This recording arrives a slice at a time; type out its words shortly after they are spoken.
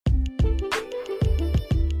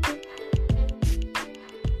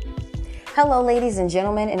Hello, ladies and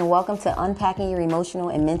gentlemen, and welcome to Unpacking Your Emotional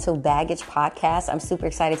and Mental Baggage podcast. I'm super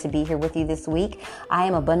excited to be here with you this week. I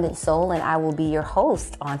am Abundant Soul, and I will be your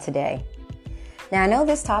host on today. Now, I know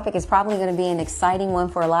this topic is probably going to be an exciting one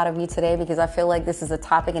for a lot of you today because I feel like this is a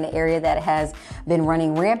topic in an area that has been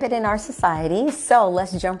running rampant in our society. So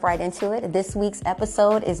let's jump right into it. This week's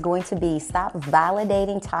episode is going to be Stop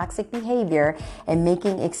Validating Toxic Behavior and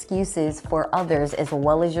Making Excuses for Others as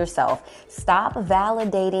well as yourself. Stop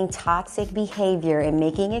validating toxic behavior and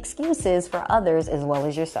making excuses for others as well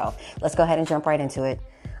as yourself. Let's go ahead and jump right into it.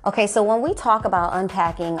 Okay, so when we talk about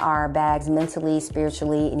unpacking our bags mentally,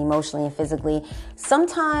 spiritually, and emotionally and physically,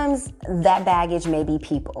 sometimes that baggage may be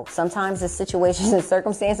people. Sometimes it's situations and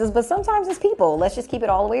circumstances, but sometimes it's people. Let's just keep it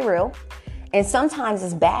all the way real. And sometimes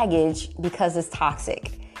it's baggage because it's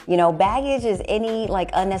toxic. You know, baggage is any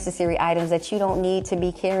unnecessary items that you don't need to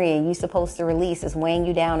be carrying. You're supposed to release. It's weighing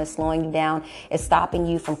you down. It's slowing you down. It's stopping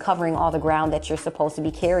you from covering all the ground that you're supposed to be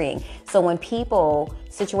carrying. So when people,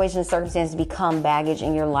 situations, circumstances become baggage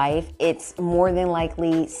in your life, it's more than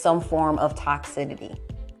likely some form of toxicity.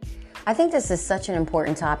 I think this is such an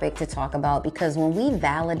important topic to talk about because when we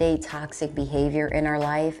validate toxic behavior in our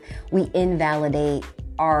life, we invalidate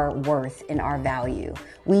our worth and our value.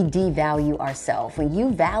 We devalue ourselves. When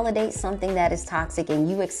you validate something that is toxic and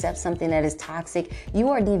you accept something that is toxic, you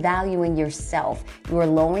are devaluing yourself. You are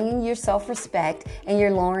lowering your self-respect and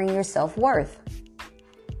you're lowering your self-worth.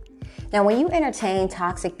 Now, when you entertain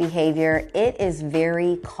toxic behavior, it is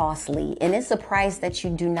very costly and it's a price that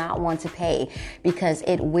you do not want to pay because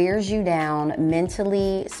it wears you down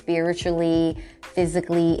mentally, spiritually,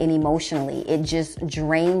 physically, and emotionally. It just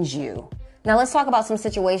drains you. Now, let's talk about some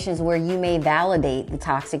situations where you may validate the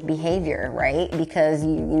toxic behavior, right? Because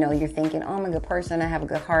you're thinking, oh, I'm a good person. I have a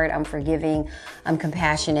good heart. I'm forgiving. I'm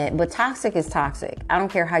compassionate. But toxic is toxic. I don't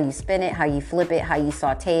care how you spin it, how you flip it, how you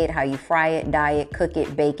saute it, how you fry it, dye it, cook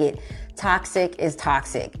it, bake it. Toxic is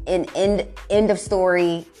toxic. End of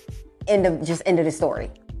story. End of the story.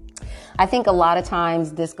 I think a lot of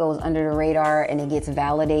times this goes under the radar and it gets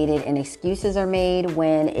validated and excuses are made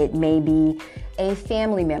when it may be a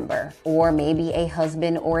family member or maybe a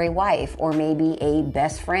husband or a wife or maybe a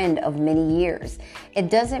best friend of many years. It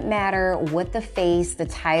doesn't matter what the face, the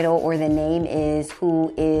title, or the name is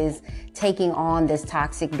who is taking on this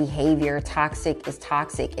toxic behavior. Toxic is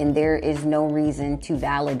toxic and there is no reason to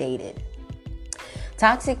validate it.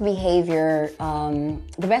 Toxic behavior,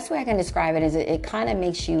 the best way I can describe it is it kind of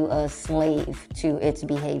makes you a slave to its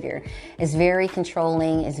behavior. It's very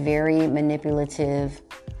controlling. It's very manipulative.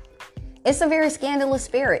 It's a very scandalous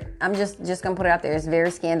spirit. I'm just going to put it out there. It's very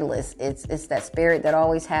scandalous. It's that spirit that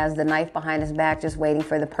always has the knife behind his back, just waiting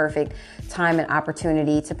for the perfect time and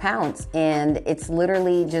opportunity to pounce. And it's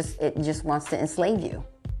literally it just wants to enslave you.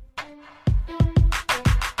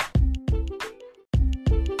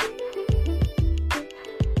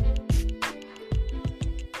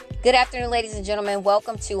 Good afternoon, ladies and gentlemen.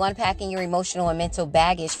 Welcome to Unpacking Your Emotional and Mental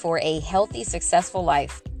Baggage for a Healthy, Successful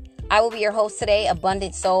Life. I will be your host today,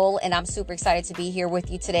 Abundant Soul, and I'm super excited to be here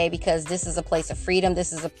with you today because this is a place of freedom.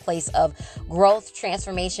 This is a place of growth,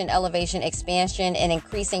 transformation, elevation, expansion, and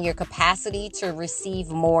increasing your capacity to receive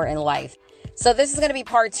more in life. So this is going to be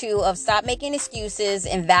part 2 of Stop Making Excuses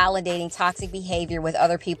and Validating Toxic Behavior with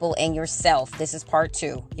Other People and Yourself. This is part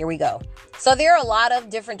 2. Here we go. So there are a lot of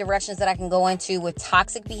different directions that I can go into with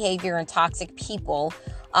toxic behavior and toxic people.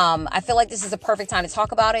 I feel like this is a perfect time to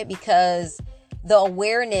talk about it because the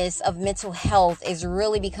awareness of mental health is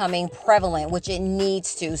really becoming prevalent, which it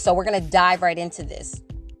needs to. So we're going to dive right into this.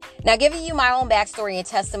 Now, giving you my own backstory and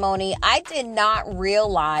testimony, I did not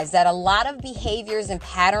realize that a lot of behaviors and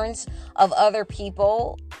patterns of other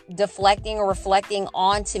people deflecting or reflecting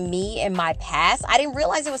onto me in my past, I didn't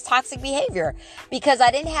realize it was toxic behavior because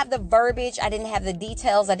I didn't have the verbiage, I didn't have the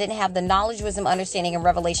details, I didn't have the knowledge, wisdom, understanding, and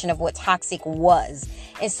revelation of what toxic was.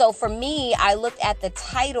 And so for me, I looked at the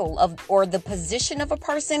title of or the position of a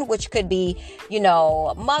person, which could be,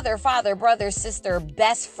 mother, father, brother, sister,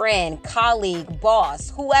 best friend, colleague,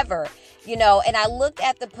 boss, whoever. And I looked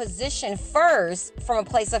at the position first from a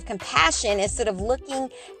place of compassion instead of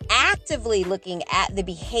actively looking at the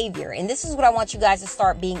behavior. And this is what I want you guys to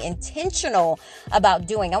start being intentional about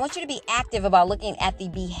doing. I want you to be active about looking at the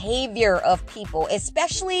behavior of people,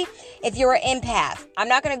 especially if you're an empath. I'm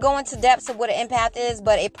not going to go into depths of what an empath is,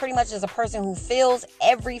 but it pretty much is a person who feels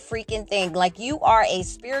every freaking thing. Like you are a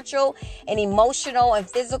spiritual and emotional and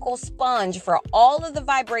physical sponge for all of the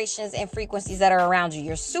vibrations and frequencies that are around you.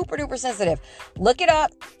 You're super duper sensitive. Look it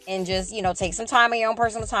up and just, take some time on your own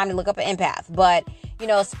personal time to look up an empath. But,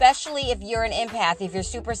 especially if you're an empath, if you're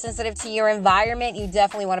super sensitive to your environment, you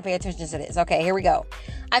definitely want to pay attention to this. Okay, here we go.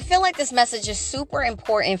 I feel like this message is super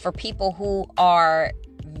important for people who are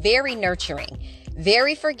very nurturing,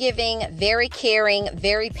 very forgiving, very caring,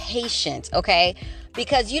 very patient, okay?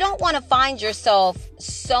 Because you don't want to find yourself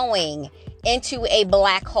sowing into a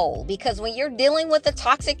black hole, because when you're dealing with a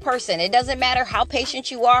toxic person, it doesn't matter how patient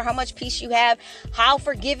you are, how much peace you have, how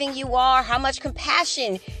forgiving you are, how much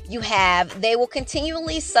compassion you have, they will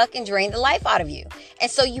continually suck and drain the life out of you. And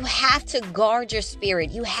so you have to guard your spirit,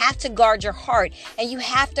 you have to guard your heart, and you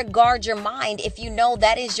have to guard your mind if you know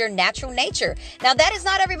that is your natural nature. Now, that is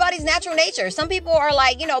not everybody's natural nature. Some people are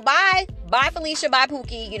like, bye Felicia, bye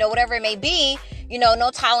Pookie, whatever it may be, no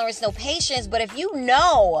tolerance, no patience. But if you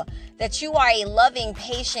know that you are a loving,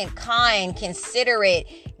 patient, kind, considerate,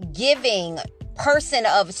 giving person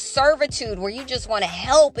of servitude, where you just want to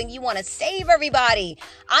help and you want to save everybody,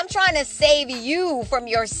 I'm trying to save you from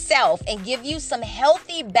yourself and give you some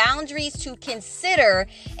healthy boundaries to consider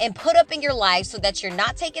and put up in your life so that you're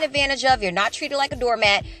not taken advantage of, you're not treated like a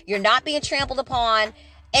doormat, you're not being trampled upon.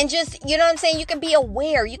 And just, you know what I'm saying? You can be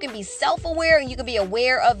aware, you can be self-aware, and you can be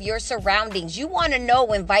aware of your surroundings. You want to know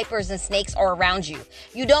when vipers and snakes are around you.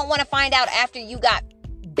 You don't want to find out after you got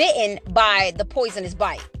bitten by the poisonous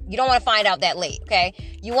bite. You don't want to find out that late, okay?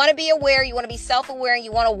 You want to be aware, you want to be self-aware, and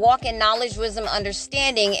you want to walk in knowledge, wisdom,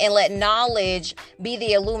 understanding, and let knowledge be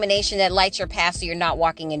the illumination that lights your path so you're not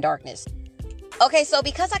walking in darkness. Okay, so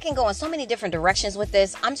because I can go in so many different directions with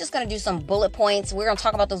this, I'm just going to do some bullet points. We're going to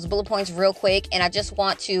talk about those bullet points real quick. And I just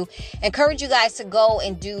want to encourage you guys to go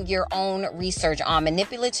and do your own research on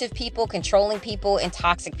manipulative people, controlling people, and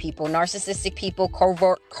toxic people, narcissistic people,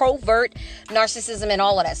 covert narcissism, and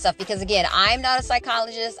all of that stuff. Because again, I'm not a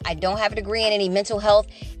psychologist. I don't have a degree in any mental health,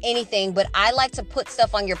 anything, but I like to put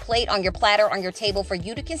stuff on your plate, on your platter, on your table for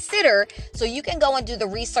you to consider so you can go and do the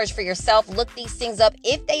research for yourself. Look these things up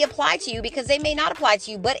if they apply to you, because they may not apply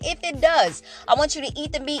to you, but if it does, I want you to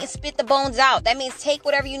eat the meat and spit the bones out. That means take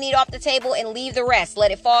whatever you need off the table and leave the rest. Let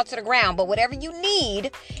it fall to the ground. But whatever you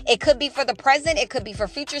need, it could be for the present, it could be for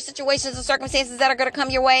future situations and circumstances that are going to come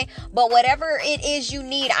your way. But whatever it is you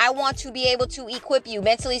need, I want to be able to equip you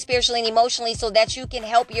mentally, spiritually, and emotionally so that you can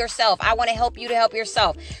help yourself. I want to help you to help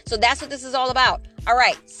yourself. So that's what this is all about. All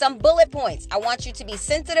right, some bullet points I want you to be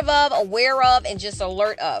sensitive of, aware of, and just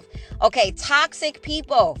alert of. Okay, toxic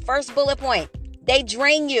people. First bullet point. They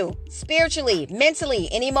drain you spiritually, mentally,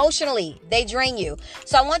 and emotionally. They drain you.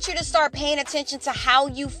 So I want you to start paying attention to how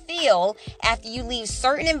you feel after you leave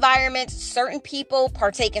certain environments, certain people,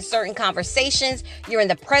 partake in certain conversations. You're in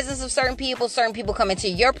the presence of certain people come into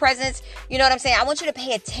your presence. You know what I'm saying? I want you to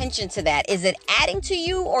pay attention to that. Is it adding to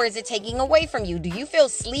you or is it taking away from you? Do you feel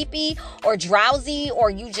sleepy or drowsy, or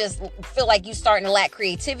you just feel like you're starting to lack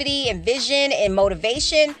creativity and vision and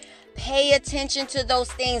motivation? Pay attention to those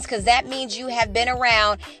things, because that means you have been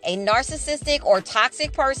around a narcissistic or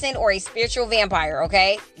toxic person or a spiritual vampire,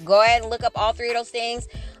 okay? Go ahead and look up all three of those things.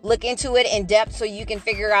 Look into it in depth so you can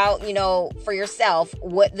figure out, for yourself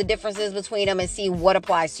what the difference is between them and see what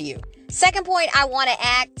applies to you. Second point I want to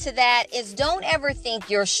add to that is don't ever think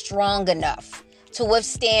you're strong enough to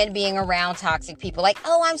withstand being around toxic people. Like,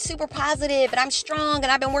 oh, I'm super positive and I'm strong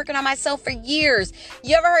and I've been working on myself for years.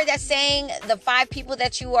 You ever heard that saying, the 5 people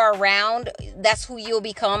that you are around, that's who you'll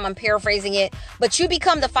become? I'm paraphrasing it, but you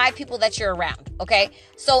become the 5 people that you're around, okay?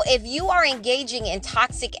 So if you are engaging in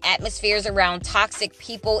toxic atmospheres around toxic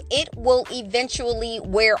people, it will eventually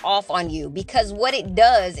wear off on you, because what it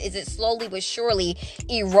does is it slowly but surely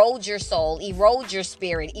erodes your soul, erodes your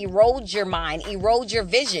spirit, erodes your mind, erodes your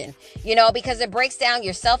vision, because it breaks down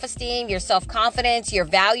your self-esteem, your self-confidence, your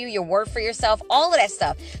value, your worth for yourself, all of that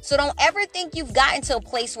stuff. So don't ever think you've gotten to a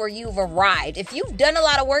place where you've arrived. If you've done a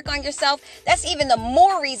lot of work on yourself, that's even the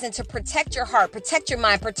more reason to protect your heart, protect your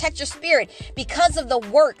mind, protect your spirit, because of the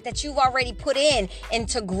work that you've already put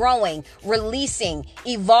into growing, releasing,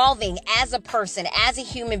 evolving as a person, as a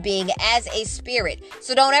human being, as a spirit.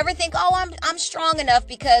 So don't ever think, oh, I'm strong enough,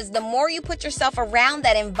 because the more you put yourself around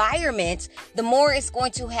that environment, the more it's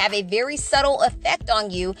going to have a very subtle effect on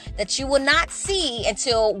you that you will not see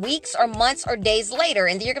until weeks or months or days later.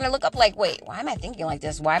 And you're going to look up like, wait, why am I thinking like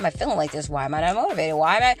this? Why am I feeling like this? Why am I not motivated?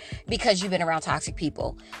 Because you've been around toxic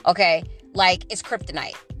people. Okay. Like, it's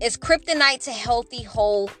kryptonite. It's kryptonite to healthy,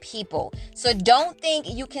 whole people. So don't think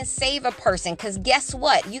you can save a person, because guess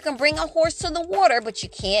what? You can bring a horse to the water, but you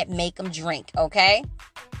can't make them drink. Okay.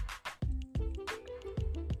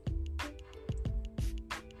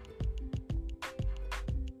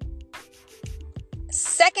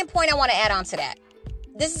 Second point I want to add on to that.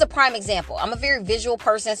 this is a prime example. I'm a very visual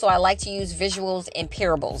person, so I like to use visuals and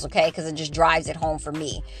parables, okay? Because it just drives it home for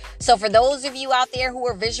me. So for those of you out there who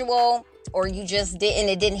are visual, or you just didn't,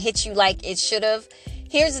 it didn't hit you like it should have,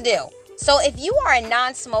 here's the deal. So if you are a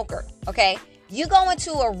non-smoker, okay, you go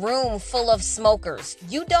into a room full of smokers.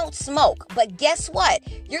 You don't smoke, but guess what?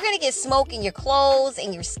 You're going to get smoke in your clothes,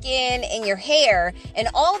 in your skin, in your hair. And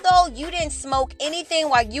although you didn't smoke anything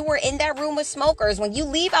while you were in that room with smokers, when you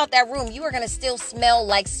leave out that room, you are going to still smell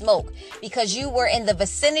like smoke because you were in the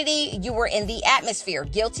vicinity, you were in the atmosphere.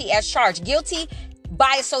 Guilty as charged. Guilty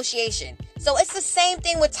by association. So it's the same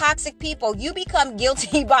thing with toxic people. You become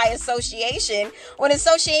guilty by association when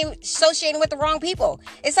associating with the wrong people.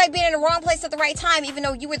 It's like being in the wrong place at the right time, even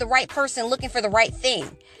though you were the right person looking for the right thing.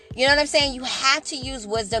 You know what I'm saying? You have to use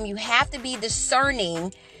wisdom. You have to be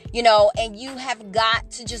discerning, and you have got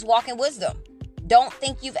to just walk in wisdom. Don't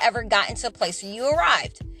think you've ever gotten to a place where you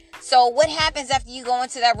arrived. So what happens after you go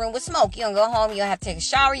into that room with smoke? You don't go home. You don't have to take a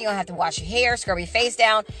shower. You don't have to wash your hair, scrub your face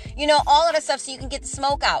down, all of that stuff so you can get the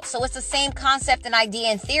smoke out. So it's the same concept and idea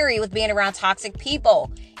and theory with being around toxic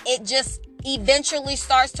people. It just eventually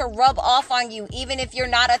starts to rub off on you, even if you're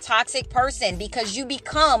not a toxic person, because you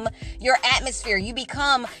become your atmosphere. You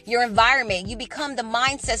become your environment. You become the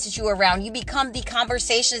mindsets that you're around. You become the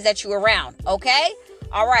conversations that you're around. Okay?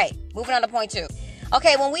 All right. Moving on to point 2.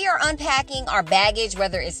 Okay, when we are unpacking our baggage,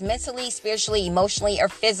 whether it's mentally, spiritually, emotionally, or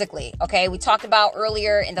physically, okay, we talked about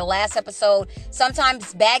earlier in the last episode,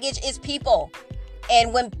 sometimes baggage is people.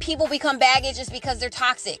 And when people become baggage, it's because they're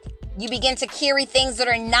toxic. You begin to carry things that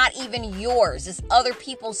are not even yours. It's other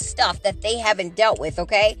people's stuff that they haven't dealt with,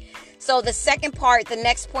 okay? So the second part, the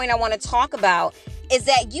next point I want to talk about is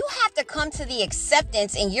that you have to come to the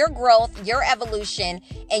acceptance in your growth, your evolution,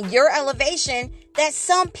 and your elevation that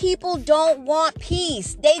some people don't want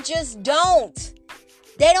peace. They just don't.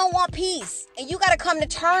 They don't want peace. And you got to come to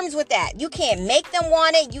terms with that. You can't make them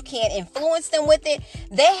want it. You can't influence them with it.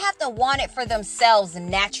 They have to want it for themselves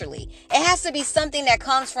naturally. It has to be something that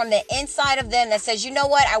comes from the inside of them that says, you know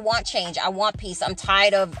what? I want change. I want peace. I'm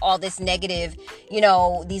tired of all this negative,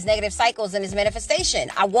 these negative cycles and this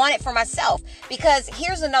manifestation. I want it for myself. Because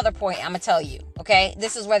here's another point I'm going to tell you. Okay?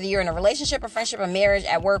 This is whether you're in a relationship, a friendship, a marriage,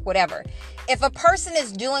 at work, whatever. If a person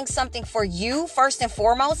is doing something for you first and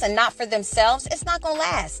foremost and not for themselves, it's not going to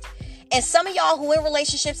last. And some of y'all who in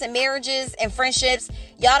relationships and marriages and friendships,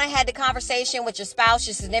 y'all done had the conversation with your spouse,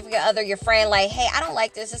 your significant other, your friend, like, hey, I don't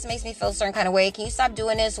like this. This makes me feel a certain kind of way. Can you stop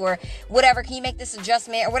doing this or whatever? Can you make this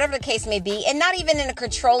adjustment or whatever the case may be? And not even in a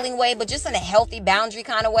controlling way, but just in a healthy boundary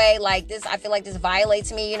kind of way. Like this, I feel like this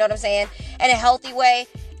violates me. You know what I'm saying? In a healthy way.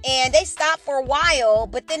 And they stop for a while,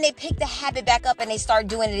 but then they pick the habit back up and they start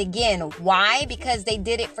doing it again. Why? Because they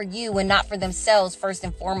did it for you and not for themselves first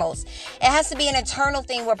and foremost. It has to be an internal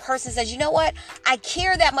thing where a person says, you know what? I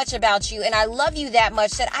care that much about you and I love you that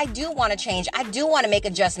much that I do want to change. I do want to make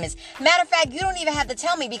adjustments. Matter of fact, you don't even have to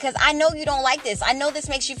tell me because I know you don't like this. I know this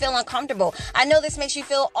makes you feel uncomfortable. I know this makes you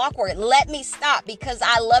feel awkward. Let me stop because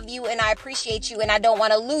I love you and I appreciate you and I don't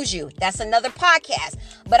want to lose you. That's another podcast.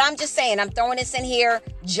 But I'm just saying, I'm throwing this in here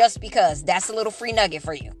just because. That's a little free nugget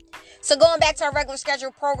for you. So going back to our regular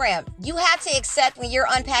schedule program, you have to accept when you're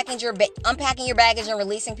unpacking your baggage and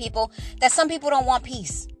releasing people that some people don't want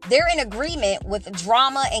peace. They're in agreement with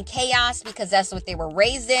drama and chaos because that's what they were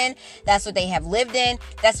raised in. That's what they have lived in.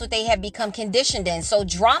 That's what they have become conditioned in. So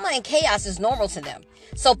drama and chaos is normal to them.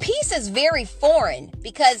 So peace is very foreign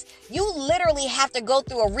because you literally have to go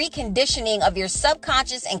through a reconditioning of your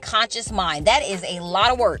subconscious and conscious mind. That is a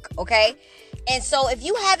lot of work, okay? And so if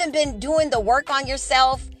you haven't been doing the work on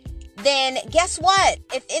yourself, then guess what?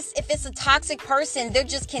 If it's a toxic person, they're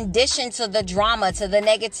just conditioned to the drama, to the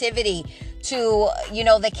negativity, to,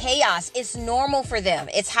 the chaos. It's normal for them.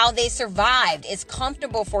 It's how they survived. It's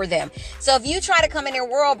comfortable for them. So if you try to come in their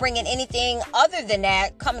world bringing anything other than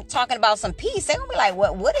that, talking about some peace, they're going to be like,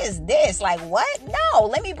 what is this? Like, what? No,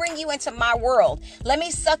 let me bring you into my world. Let me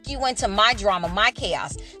suck you into my drama, my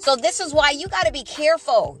chaos. So this is why you got to be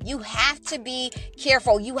careful. You have to be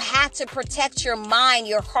careful. You have to protect your mind,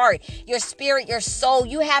 your heart, your spirit, your soul.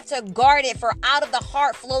 You have to guard it, for out of the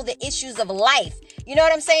heart flow the issues of life. You know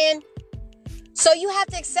what I'm saying? So you have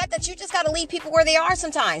to accept that you just got to leave people where they are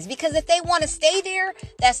sometimes, because if they want to stay there,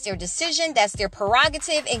 that's their decision, that's their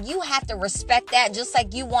prerogative, and you have to respect that, just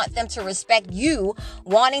like you want them to respect you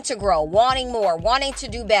wanting to grow, wanting more, wanting to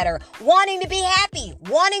do better, wanting to be happy,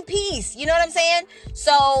 wanting peace. You know what I'm saying?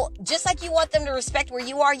 So just like you want them to respect where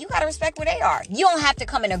you are, you got to respect where they are. You don't have to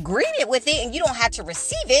come in agreement with it and you don't have to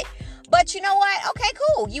receive it, But you know what? Okay,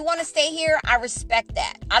 cool. You want to stay here? I respect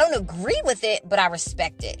that. I don't agree with it, but I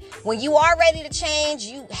respect it. When you are ready to change,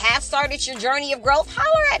 you have started your journey of growth,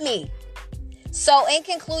 holler at me. So in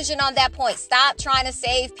conclusion on that point, stop trying to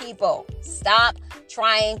save people. Stop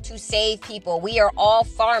trying to save people. We are all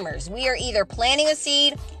farmers. We are either planting a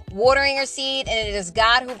seed, watering a seed, and it is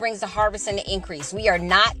God who brings the harvest and the increase. We are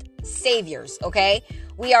not saviors, okay?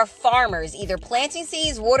 We are farmers, either planting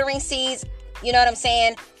seeds, watering seeds, you know what I'm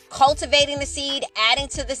saying? Cultivating the seed, adding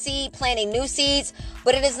to the seed, planting new seeds.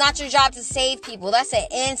 But it is not your job to save people. That's an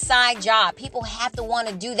inside job. People have to want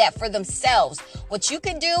to do that for themselves. What you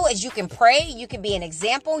can do is you can pray. You can be an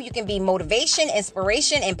example. You can be motivation,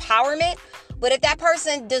 inspiration, empowerment. But if that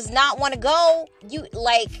person does not want to go,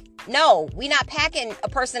 no, we're not packing a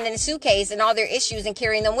person in a suitcase and all their issues and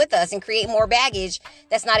carrying them with us and create more baggage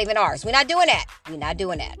that's not even ours. We're not doing that. We're not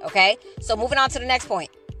doing that. Okay. So moving on to the next point.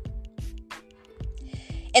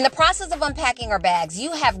 In the process of unpacking our bags,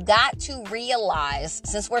 you have got to realize,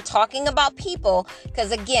 since we're talking about people,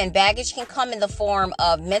 because again, baggage can come in the form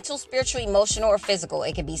of mental, spiritual, emotional, or physical.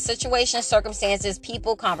 It can be situations, circumstances,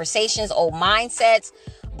 people, conversations, old mindsets,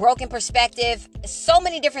 broken perspective, so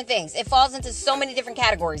many different things. It falls into so many different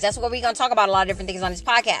categories. That's what we're going to talk about, a lot of different things on this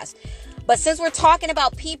podcast. But since we're talking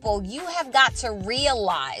about people, you have got to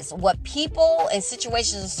realize what people and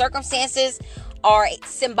situations and circumstances are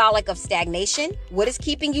symbolic of stagnation. What is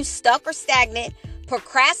keeping you stuck or stagnant?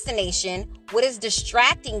 Procrastination. What is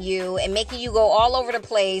distracting you and making you go all over the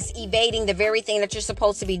place, evading the very thing that you're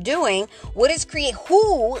supposed to be doing?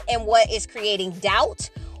 Who and what is creating doubt?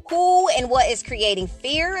 Who and what is creating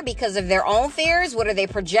fear because of their own fears? What are they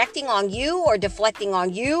projecting on you or deflecting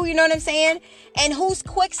on you? You know what I'm saying? And who's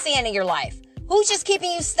quicksand in your life? Who's just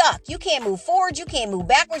keeping you stuck? You can't move forward. You can't move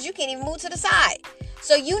backwards. You can't even move to the side.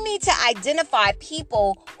 So you need to identify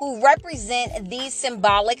people who represent these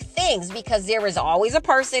symbolic things, because there is always a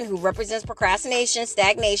person who represents procrastination,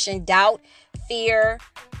 stagnation, doubt, fear,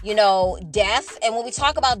 death. And when we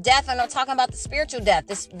talk about death, I'm not talking about the spiritual death.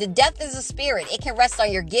 The death is a spirit. It can rest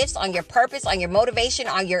on your gifts, on your purpose, on your motivation,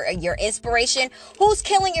 on your inspiration. Who's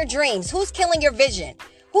killing your dreams? Who's killing your vision?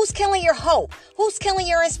 Who's killing your hope? Who's killing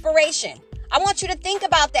your inspiration? I want you to think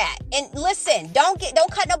about that. And listen, don't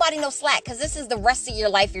cut nobody no slack, because this is the rest of your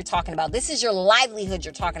life you're talking about. This is your livelihood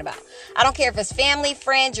you're talking about. I don't care if it's family,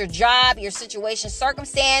 friends, your job, your situation,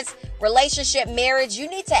 circumstance, relationship, marriage. You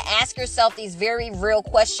need to ask yourself these very real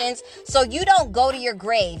questions so you don't go to your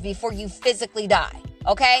grave before you physically die.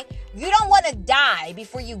 Okay? You don't want to die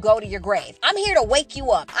before you go to your grave. I'm here to wake you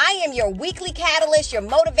up. I am your weekly catalyst, your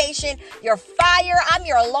motivation, your fire. I'm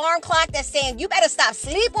your alarm clock that's saying you better stop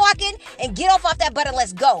sleepwalking and get off that butt and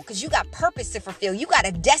let's go, because you got purpose to fulfill. You got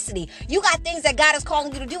a destiny. You got things that God is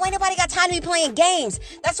calling you to do. Ain't nobody got time to be playing games.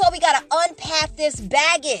 That's why we got to unpack this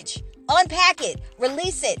baggage. Unpack it,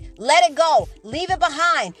 release it, let it go, leave it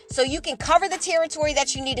behind so you can cover the territory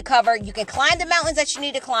that you need to cover. You can climb the mountains that you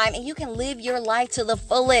need to climb, and you can live your life to the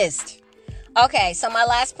fullest. Okay, so my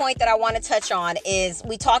last point that I want to touch on is,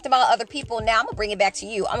 we talked about other people. Now I'm going to bring it back to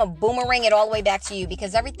you. I'm going to boomerang it all the way back to you,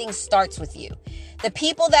 because everything starts with you. The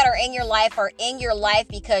people that are in your life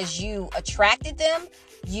because you attracted them,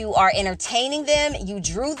 you are entertaining them, you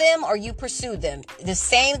drew them, or you pursued them. The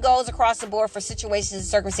same goes across the board for situations and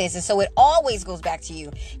circumstances. So it always goes back to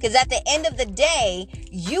you, because at the end of the day,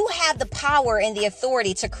 you have the power and the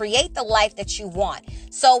authority to create the life that you want.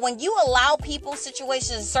 So when you allow people,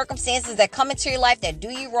 situations, and circumstances that come into your life that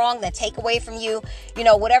do you wrong, that take away from you,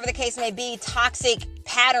 whatever the case may be, toxic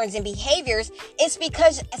patterns and behaviors, it's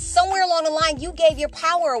because somewhere along the line, you gave your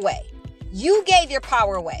power away. You gave your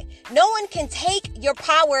power away. No one can take your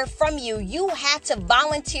power from you. You have to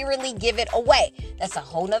voluntarily give it away. That's a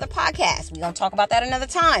whole nother podcast. We're going to talk about that another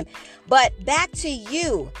time. But back to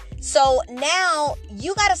you. So now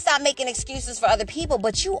you got to stop making excuses for other people,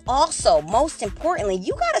 but you also, most importantly,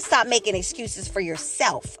 you got to stop making excuses for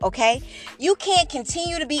yourself, okay? You can't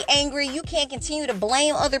continue to be angry. You can't continue to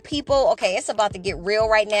blame other people. Okay, it's about to get real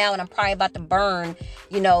right now, and I'm probably about to burn,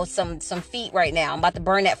 some feet right now. I'm about to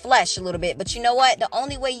burn that flesh a little bit, but you know what? The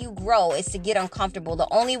only way you grow is to get uncomfortable. The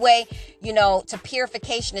only way, to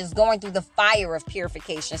purification is going through the fire of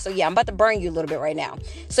purification. So yeah, I'm about to burn you a little bit right now.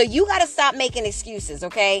 So you got to stop making excuses,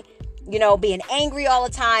 okay? Being angry all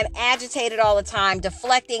the time, agitated all the time,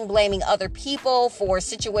 deflecting, blaming other people for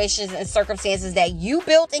situations and circumstances that you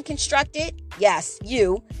built and constructed. Yes,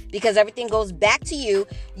 you, because everything goes back to you.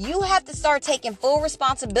 You have to start taking full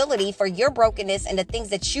responsibility for your brokenness and the things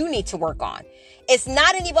that you need to work on. It's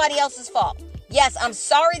not anybody else's fault. Yes, I'm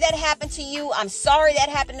sorry that happened to you. I'm sorry that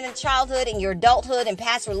happened in childhood, in your adulthood, and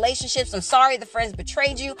past relationships. I'm sorry the friends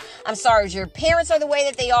betrayed you. I'm sorry your parents are the way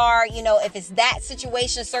that they are. If it's that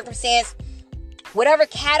situation, circumstance, whatever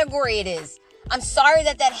category it is, I'm sorry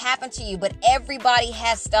that happened to you, but everybody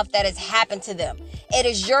has stuff that has happened to them. It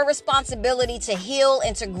is your responsibility to heal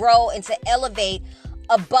and to grow and to elevate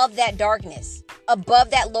above that darkness,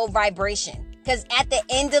 above that low vibration. Because at the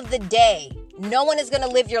end of the day, no one is going to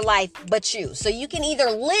live your life but you. So you can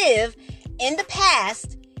either live in the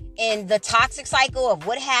past, in the toxic cycle of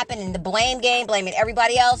what happened, in the blame game, blaming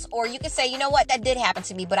everybody else, or you can say, you know what, that did happen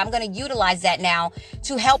to me, but I'm going to utilize that now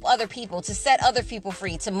to help other people, to set other people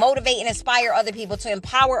free, to motivate and inspire other people, to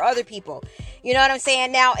empower other people. You know what I'm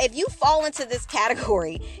saying? Now, if you fall into this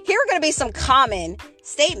category, here are going to be some common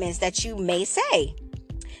statements that you may say.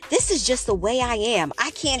 This is just the way I am.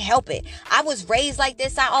 I can't help it. I was raised like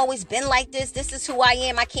this. I always been like this. This is who I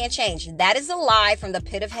am. I can't change. That is a lie from the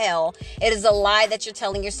pit of hell. It is a lie that you're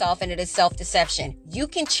telling yourself, and it is self-deception. You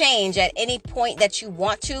can change at any point that you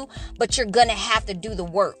want to, but you're going to have to do the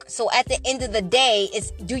work. So at the end of the day,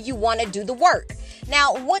 do you want to do the work?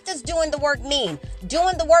 Now, what does doing the work mean?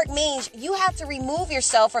 Doing the work means you have to remove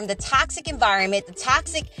yourself from the toxic environment, the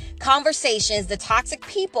toxic conversations, the toxic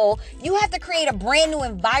people. You have to create a brand new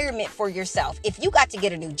environment for yourself. If you got to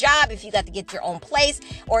get a new job, if you got to get your own place,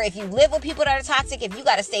 or if you live with people that are toxic, if you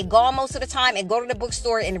got to stay gone most of the time and go to the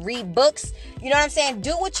bookstore and read books, you know what I'm saying?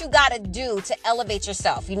 Do what you got to do to elevate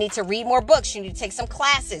yourself. You need to read more books. You need to take some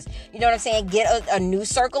classes. You know what I'm saying? Get a new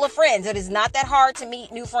circle of friends. It is not that hard to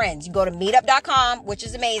meet new friends. You go to meetup.com, which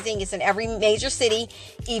is amazing. It's in every major city.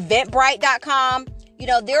 Eventbrite.com.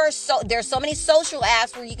 There's so many social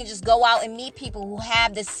apps where you can just go out and meet people who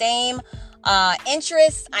have the same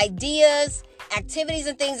interests, ideas, activities,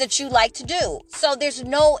 and things that you like to do. So there's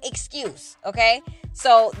no excuse, okay?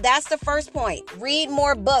 So that's the first point. Read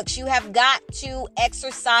more books. You have got to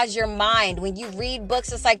exercise your mind. When you read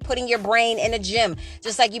books, it's like putting your brain in a gym,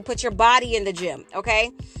 just like you put your body in the gym, okay?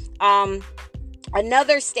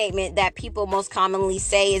 Another statement that people most commonly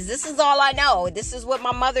say is, this is all I know. This is what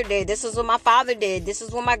my mother did. This is what my father did. This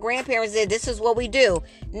is what my grandparents did. This is what we do.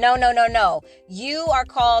 No. You are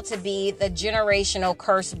called to be the generational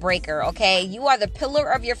curse breaker, okay? You are the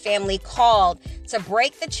pillar of your family, called to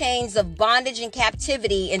break the chains of bondage and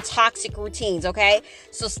captivity and toxic routines, okay?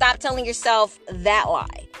 So stop telling yourself that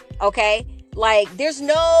lie, okay? There's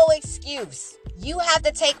no excuse. You have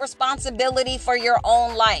to take responsibility for your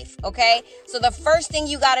own life, okay? So the first thing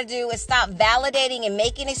you got to do is stop validating and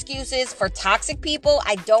making excuses for toxic people.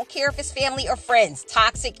 I don't care if it's family or friends.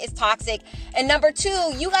 Toxic is toxic. And number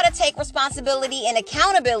two, you got to take responsibility and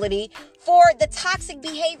accountability for the toxic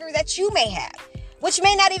behavior that you may have, which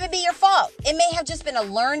may not even be your fault. It may have just been a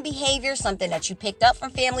learned behavior, something that you picked up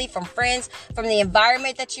from family, from friends, from the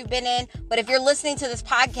environment that you've been in. But if you're listening to this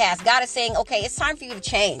podcast, God is saying, okay, it's time for you to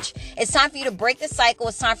change. It's time for you to break the cycle.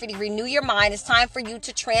 It's time for you to renew your mind. It's time for you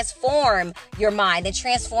to transform your mind and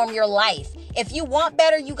transform your life. If you want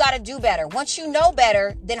better, you got to do better. Once you know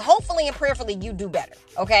better, then hopefully and prayerfully you do better,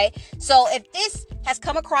 okay? So if this has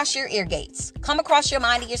come across your ear gates, come across your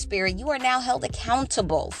mind and your spirit, you are now held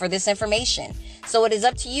accountable for this information. So it is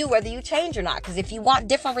up to you whether you change or not. Because if you want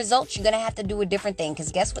different results, you're going to have to do a different thing.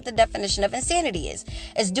 Because guess what the definition of insanity is?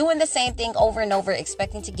 It's doing the same thing over and over,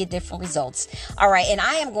 expecting to get different results. All right. And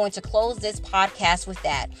I am going to close this podcast with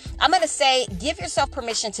that. I'm going to say, give yourself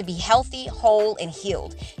permission to be healthy, whole, and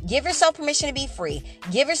healed. Give yourself permission to be free.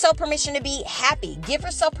 Give yourself permission to be happy. Give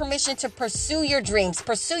yourself permission to pursue your dreams,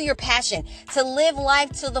 pursue your passion, to live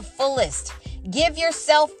life to the fullest. Give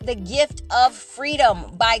yourself the gift of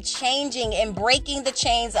freedom by changing and breaking the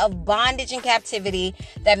chains of bondage and captivity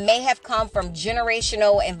that may have come from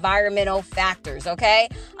generational environmental factors, okay?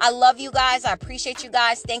 I love you guys. I appreciate you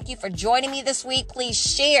guys. Thank you for joining me this week. Please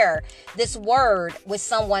share this word with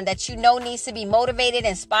someone that you know needs to be motivated,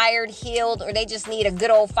 inspired, healed, or they just need a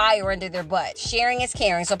good old fire under their butt. Sharing is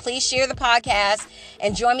caring. So please share the podcast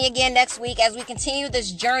and join me again next week as we continue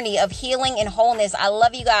this journey of healing and wholeness. I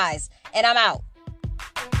love you guys. And I'm out.